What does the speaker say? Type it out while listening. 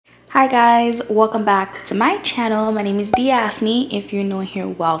Hi guys, welcome back to my channel. My name is Daphne. If you're new here,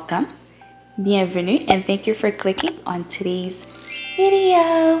 welcome, bienvenue, and thank you for clicking on today's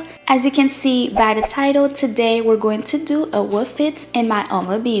video. As you can see by the title, today we're going to do a what fits in my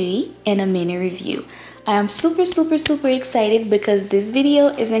Alma beauty and a mini review. I am super excited because this video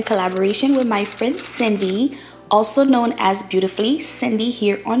is in collaboration with my friend Cindy, also known as Beautifully Cindy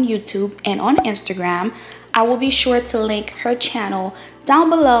here on YouTube and on Instagram. I will be sure to link her channel down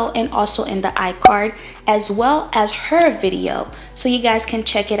below and also in the iCard, as well as her video, so you guys can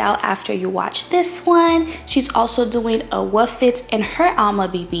check it out after you watch this one. She's also doing a what fits in her Alma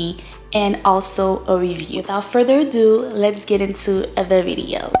BB and also a review. Without further ado, let's get into the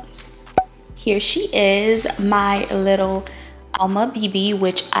video. Here she is, my little Alma BB,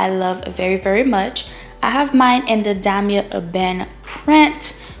 which I love very much. I have mine in the Damia Ebene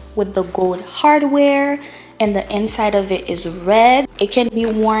print with the gold hardware, and the inside of it is red. It can be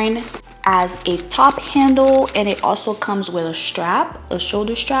worn as a top handle, and it also comes with a strap, a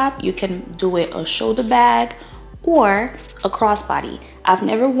shoulder strap. You can do it a shoulder bag or a crossbody. I've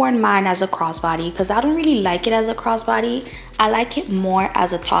never worn mine as a crossbody because I don't really like it as a crossbody. I like it more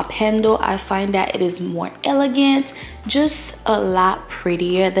as a top handle. I find that it is more elegant, just a lot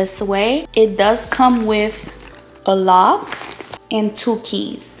prettier this way. It does come with a lock and 2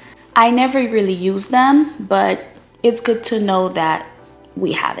 keys. I never really use them, but it's good to know that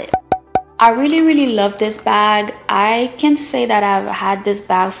we have it. I really love this bag. I can say that I've had this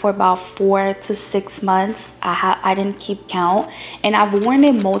bag for about 4 to 6 months. I didn't keep count, and I've worn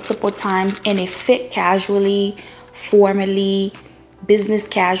it multiple times, and it fit casually, formally, business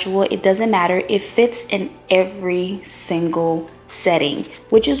casual. It doesn't matter. It fits in every single setting,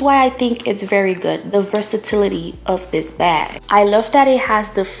 which is why I think it's very good. The versatility of this bag. I love that it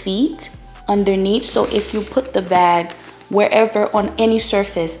has the feet underneath, so if you put the bag wherever on any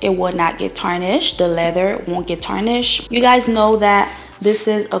surface, it will not get tarnished. The leather won't get tarnished. You guys know that this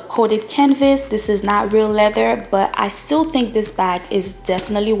is a coated canvas. This is not real leather, but I still think this bag is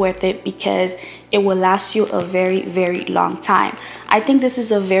definitely worth it because it will last you a very long time. I think this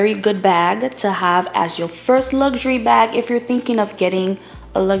is a very good bag to have as your first luxury bag if you're thinking of getting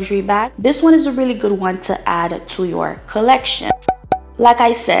a luxury bag. This one is a really good one to add to your collection. Like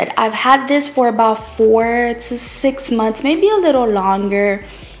I said, I've had this for about 4 to 6 months, maybe a little longer,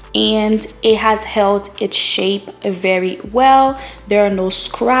 and it has held its shape very well. There are no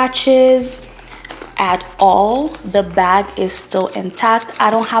scratches at all. The bag is still intact. I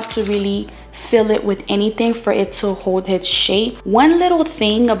don't have to really fill it with anything for it to hold its shape. One little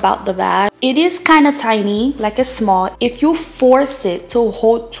thing about the bag, it is kind of tiny, like it's small. If you force it to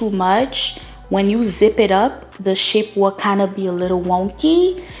hold too much, when you zip it up, the shape will kind of be a little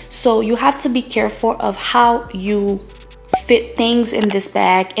wonky. So you have to be careful of how you fit things in this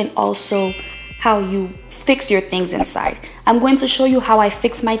bag and also how you fix your things inside. I'm going to show you how I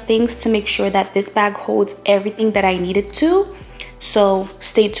fix my things to make sure that this bag holds everything that I need it to. So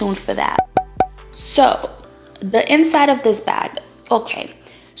stay tuned for that. So the inside of this bag, okay.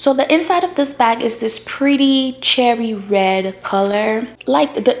 So the inside of this bag is this pretty cherry red color,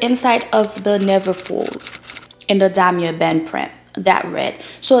 like the inside of the Neverfulls in the Damia Ebene print, that red.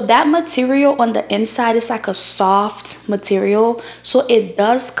 So that material on the inside is like a soft material, so it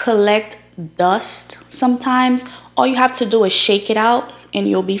does collect dust sometimes. All you have to do is shake it out and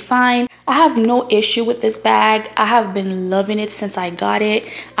you'll be fine. I have no issue with this bag. I have been loving it since I got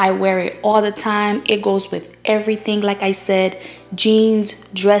it. I wear it all the time. It goes with everything. Like I said, jeans,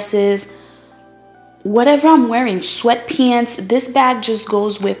 dresses, whatever I'm wearing, sweatpants. This bag just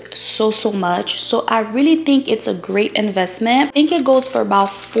goes with so much. So I really think it's a great investment. I think it goes for about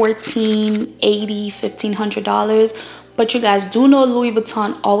 $1,480, $1,500. But you guys do know Louis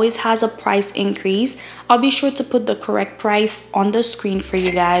Vuitton always has a price increase. I'll be sure to put the correct price on the screen for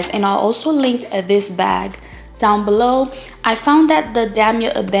you guys, and I'll also link this bag down below. I found that the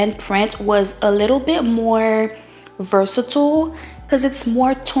Damia Ebene print was a little bit more versatile because it's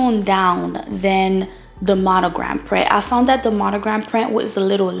more toned down than the monogram print. I found that the monogram print was a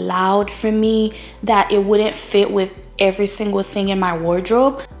little loud for me, that it wouldn't fit with every single thing in my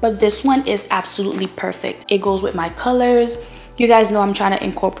wardrobe, but this one is absolutely perfect. It goes with my colors. You guys know I'm trying to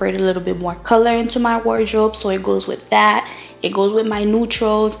incorporate a little bit more color into my wardrobe, so it goes with that. It goes with my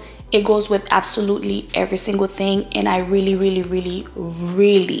neutrals. It goes with absolutely every single thing, and I really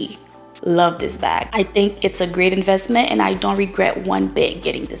love this bag. I think it's a great investment, and I don't regret one bit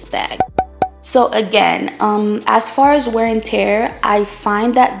getting this bag. So again, as far as wear and tear, I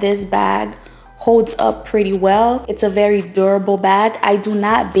find that this bag holds up pretty well. It's a very durable bag. I do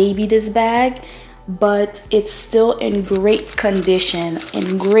not baby this bag. but it's still in great condition.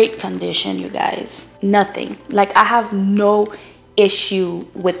 You guys. Nothing, like I have no issue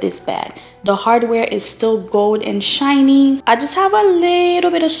with this bag. The hardware is still gold and shiny. I just have a little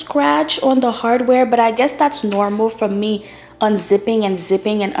bit of scratch on the hardware, but I guess that's normal from me unzipping and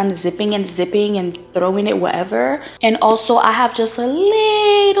zipping and unzipping and zipping and throwing it wherever. And also I have just a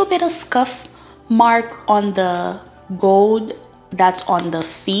little bit of scuff mark on the gold that's on the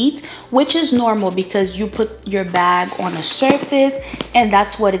feet, which is normal because you put your bag on a surface and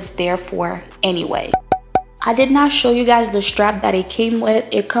that's what it's there for anyway. I did not show you guys the strap that it came with.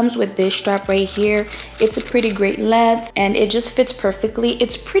 It comes with this strap right here. It's a pretty great length and it just fits perfectly.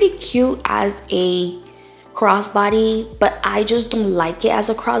 It's pretty cute as a crossbody, but I just don't like it as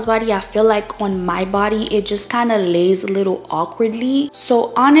a crossbody. I feel like on my body it just kind of lays a little awkwardly.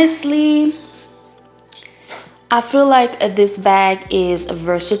 So honestly, I feel like this bag is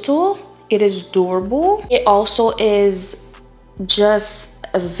versatile. It is durable. It also is just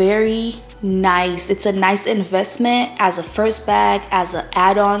a very nice, it's a nice investment as a first bag, as an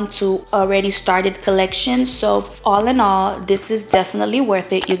add-on to already started collection. So all in all, this is definitely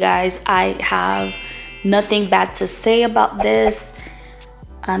worth it, you guys. I have nothing bad to say about this.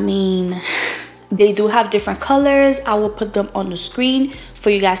 I mean, they do have different colors. I will put them on the screen for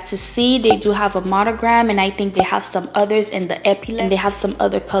you guys to see. They do have a monogram, and I think they have some others in the epaulet. They have some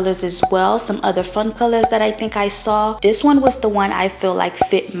other colors as well, some other fun colors that I think I saw. This one was the one I feel like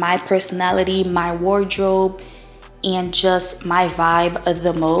fit my personality, my wardrobe, and just my vibe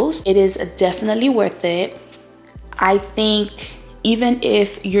the most. It is definitely worth it. I think even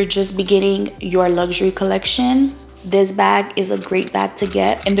if you're just beginning your luxury collection, this bag is a great bag to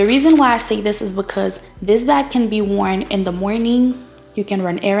get. And the reason why I say this is because this bag can be worn in the morning. You can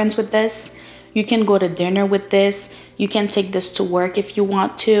run errands with this. You can go to dinner with this. You can take this to work if you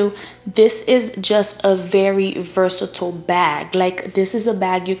want to. This is just a very versatile bag. Like, this is a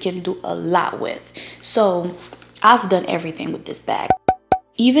bag you can do a lot with. So I've done everything with this bag.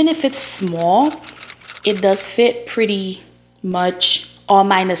 Even if it's small, it does fit pretty much all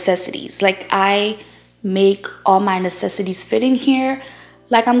my necessities. Like, I make all my necessities fit in here,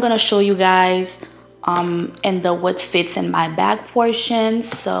 like I'm gonna show you guys and the what fits in my bag portion.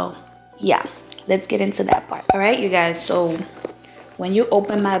 So yeah, let's get into that part. All right, you guys, so when you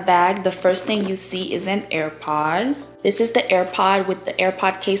open my bag, the first thing you see is an AirPod. This is the AirPod with the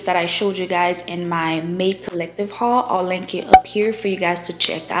AirPod case that I showed you guys in my Made Collective haul. I'll link it up here for you guys to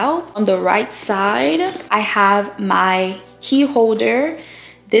check out. On the right side, I have my key holder.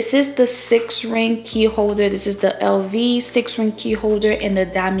 This is the 6-ring key holder. This is the LV 6-ring key holder in the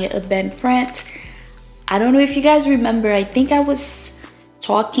Damia Ebene print. I don't know if you guys remember, I think I was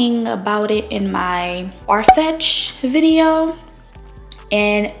talking about it in my Farfetch video,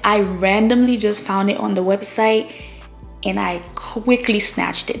 and I randomly just found it on the website and I quickly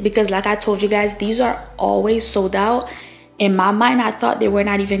snatched it because, like I told you guys, these are always sold out. In my mind, I thought they were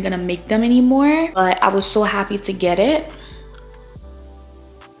not even gonna make them anymore, but I was so happy to get it.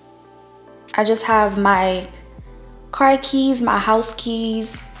 I just have my car keys, my house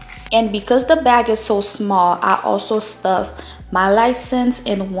keys, and because the bag is so small, I also stuff my license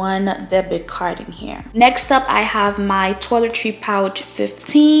and one debit card in here. Next up, I have my Toiletry Pouch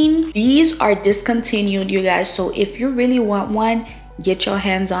 15. These are discontinued, you guys, so if you really want one, get your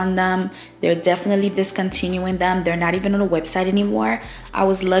hands on them. They're definitely discontinuing them. They're not even on the website anymore. I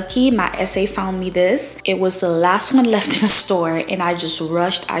was lucky, my SA found me this. It was the last one left in the store and I just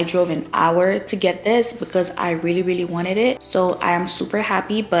rushed. I drove an hour to get this because I really wanted it. So I am super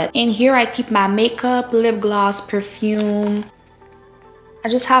happy. But in here I keep my makeup, lip gloss, perfume. I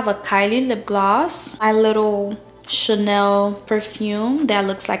just have a Kylie lip gloss, my little Chanel perfume that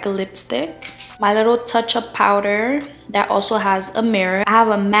looks like a lipstick, my little touch-up powder that also has a mirror. I have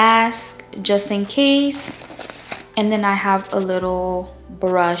a mask just in case, and then I have a little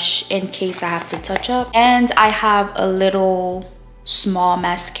brush in case I have to touch up, and I have a little small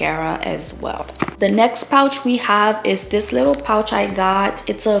mascara as well. The next pouch we have is this little pouch I got.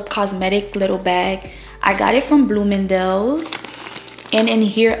 It's a cosmetic little bag. I got it from Bloomingdales, and in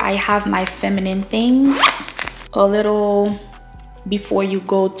here I have my feminine things, a little before you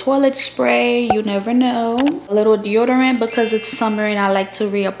go toilet spray, you never know, a little deodorant because it's summer and I like to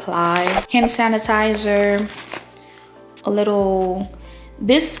reapply, hand sanitizer, a little,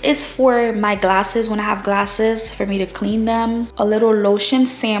 this is for my glasses when I have glasses, for me to clean them, a little lotion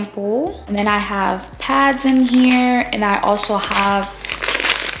sample, and then I have pads in here, and I also have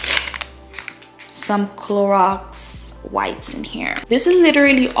some Clorox wipes in here. This is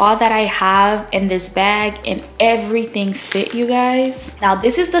literally all that I have in this bag, and everything fit, you guys. Now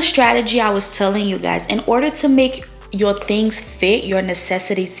this is the strategy I was telling you guys. In order to make your things fit, your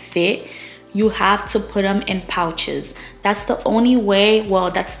necessities fit, you have to put them in pouches. That's the only way, well,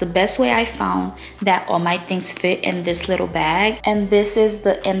 that's the best way I found that all my things fit in this little bag. And this is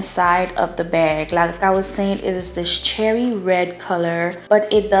the inside of the bag. Like I was saying, it is this cherry red color, but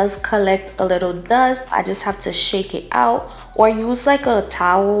it does collect a little dust. I just have to shake it out or use like a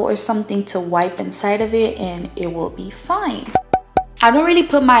towel or something to wipe inside of it, and it will be fine. I don't really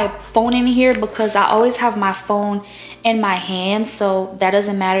put my phone in here because I always have my phone in my hand, so that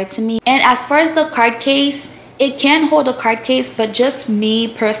doesn't matter to me. And as far as the card case, it can hold a card case, but just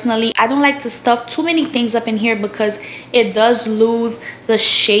me personally, I don't like to stuff too many things up in here because it does lose the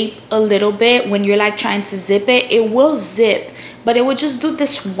shape a little bit when you're like trying to zip it. It will zip, but it will just do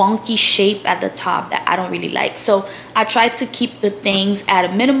this wonky shape at the top that I don't really like. So I try to keep the things at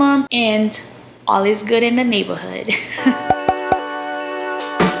a minimum, and all is good in the neighborhood.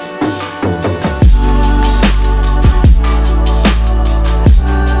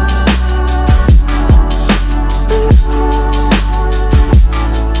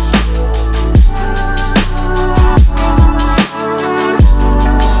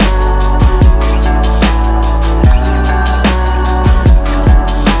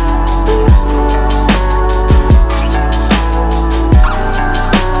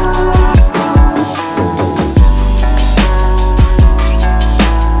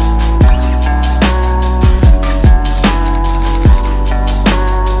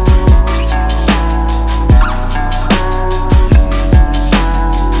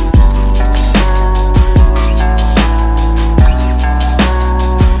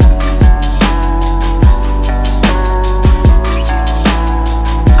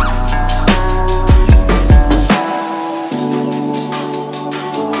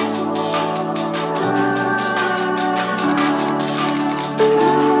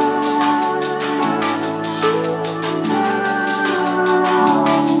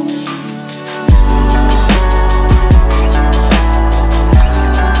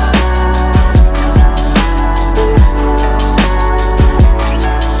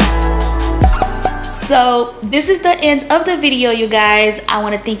 So this is the end of the video, you guys. I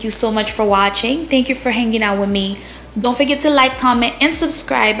want to thank you so much for watching. Thank you for hanging out with me. Don't forget to like, comment, and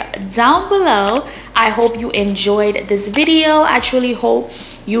subscribe down below. I hope you enjoyed this video. I truly hope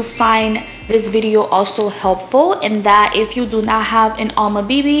you find this video also helpful, and that if you do not have an Alma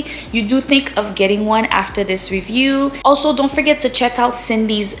BB, you do think of getting one after this review. Also, don't forget to check out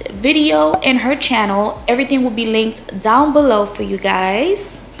Cindy's video and her channel. Everything will be linked down below for you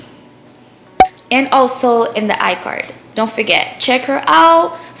guys, and also in the iCard. Don't forget, check her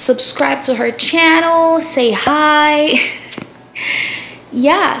out, subscribe to her channel, say hi.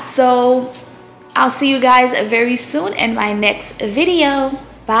 Yeah, so I'll see you guys very soon in my next video.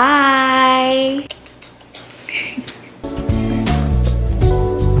 Bye.